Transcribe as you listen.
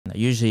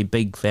Usually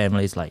big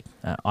families like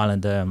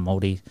Islander,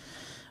 Maori,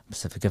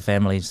 Pacifica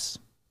families,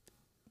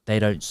 they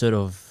don't sort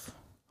of...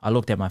 I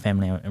looked at my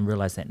family and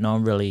realised that no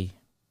one really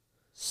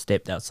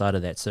stepped outside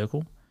of that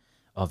circle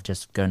of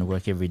just going to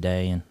work every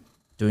day and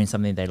doing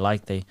something they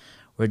like. They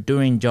were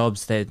doing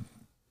jobs that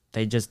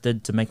they just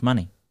did to make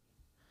money.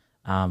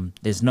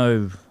 There's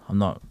no... I'm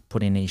not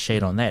putting any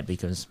shade on that,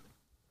 because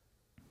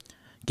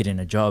getting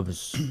a job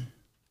is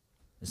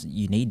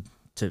you need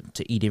to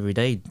eat every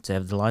day, to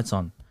have the lights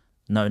on.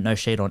 No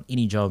shade on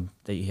any job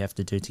that you have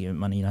to do to get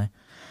money, you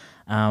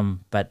know.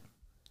 But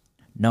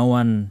no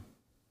one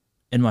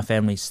in my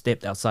family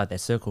stepped outside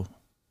that circle.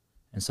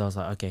 And so I was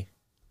like, okay,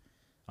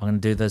 I'm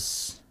going to do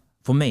this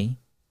for me,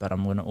 but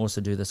I'm going to also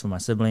do this for my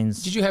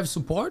siblings. Did you have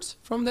support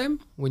from them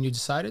when you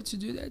decided to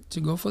do that, to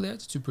go for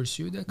that, to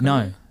pursue that?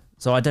 No,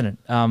 so I didn't.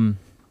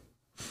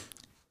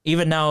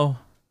 Even now,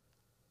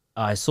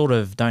 I sort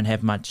of don't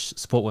have much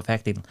support with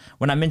acting.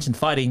 When I mentioned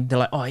fighting, they're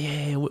like, oh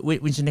yeah,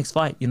 when's your next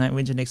fight? You know,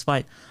 when's your next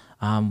fight?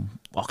 I'll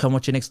come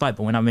watch your next fight.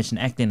 But when I mention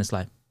acting, it's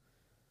like,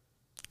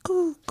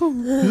 cool.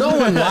 No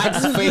one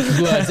likes fake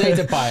bloods, eh,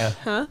 Te Paea?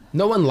 Huh?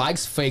 No one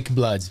likes fake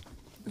blood.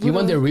 You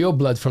want the real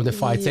blood from the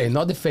fights, eh?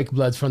 Not the fake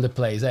blood from the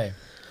plays, eh?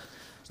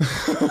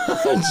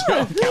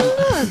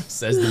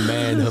 Says the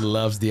man who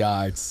loves the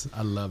arts.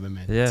 I love it,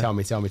 man. Yeah. Tell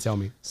me.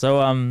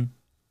 So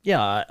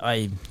yeah,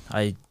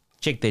 I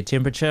check their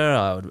temperature.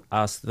 I would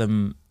ask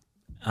them,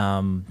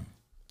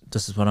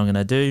 this is what I'm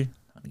gonna do.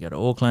 I'm gonna go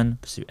to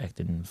Auckland, pursue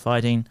acting and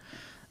fighting.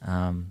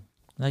 I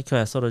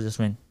sort of just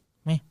went,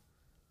 meh. And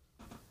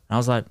I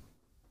was like,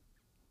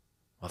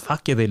 well,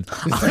 fuck you then.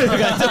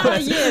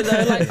 Yeah,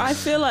 though, like I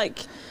feel like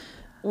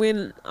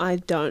when I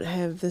don't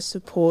have the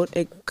support,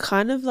 it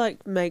kind of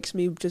like makes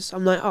me just,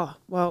 I'm like, oh,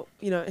 well,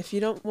 you know, if you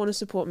don't want to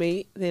support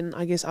me, then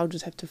I guess I'll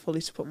just have to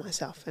fully support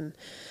myself. And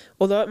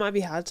although it might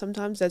be hard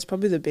sometimes, that's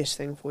probably the best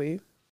thing for you.